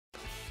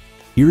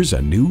Here's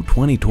a new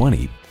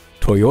 2020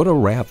 Toyota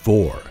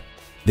RAV4.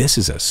 This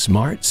is a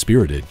smart,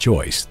 spirited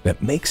choice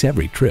that makes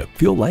every trip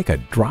feel like a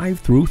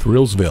drive through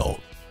Thrillsville.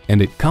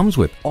 And it comes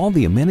with all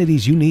the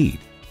amenities you need: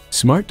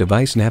 smart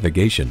device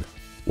navigation,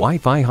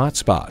 Wi-Fi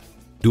hotspot,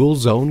 dual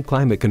zone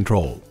climate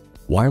control,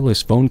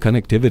 wireless phone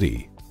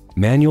connectivity,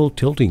 manual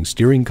tilting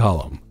steering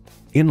column,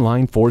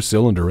 inline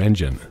 4-cylinder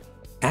engine,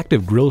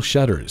 active grille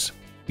shutters,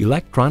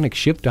 electronic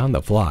shift on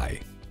the fly,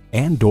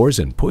 and doors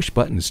and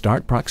push-button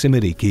start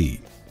proximity key.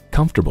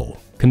 Comfortable,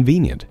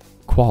 convenient,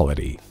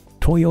 quality.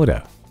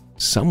 Toyota.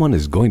 Someone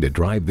is going to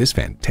drive this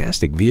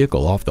fantastic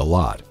vehicle off the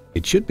lot.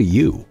 It should be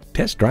you.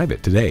 Test drive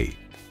it today.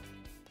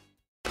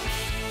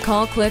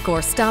 Call, click,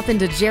 or stop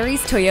into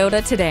Jerry's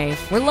Toyota today.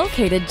 We're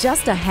located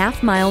just a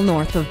half-mile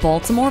north of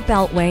Baltimore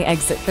Beltway,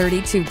 exit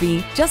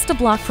 32B, just a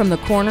block from the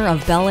corner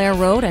of Bel Air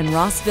Road and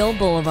Rossville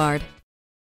Boulevard.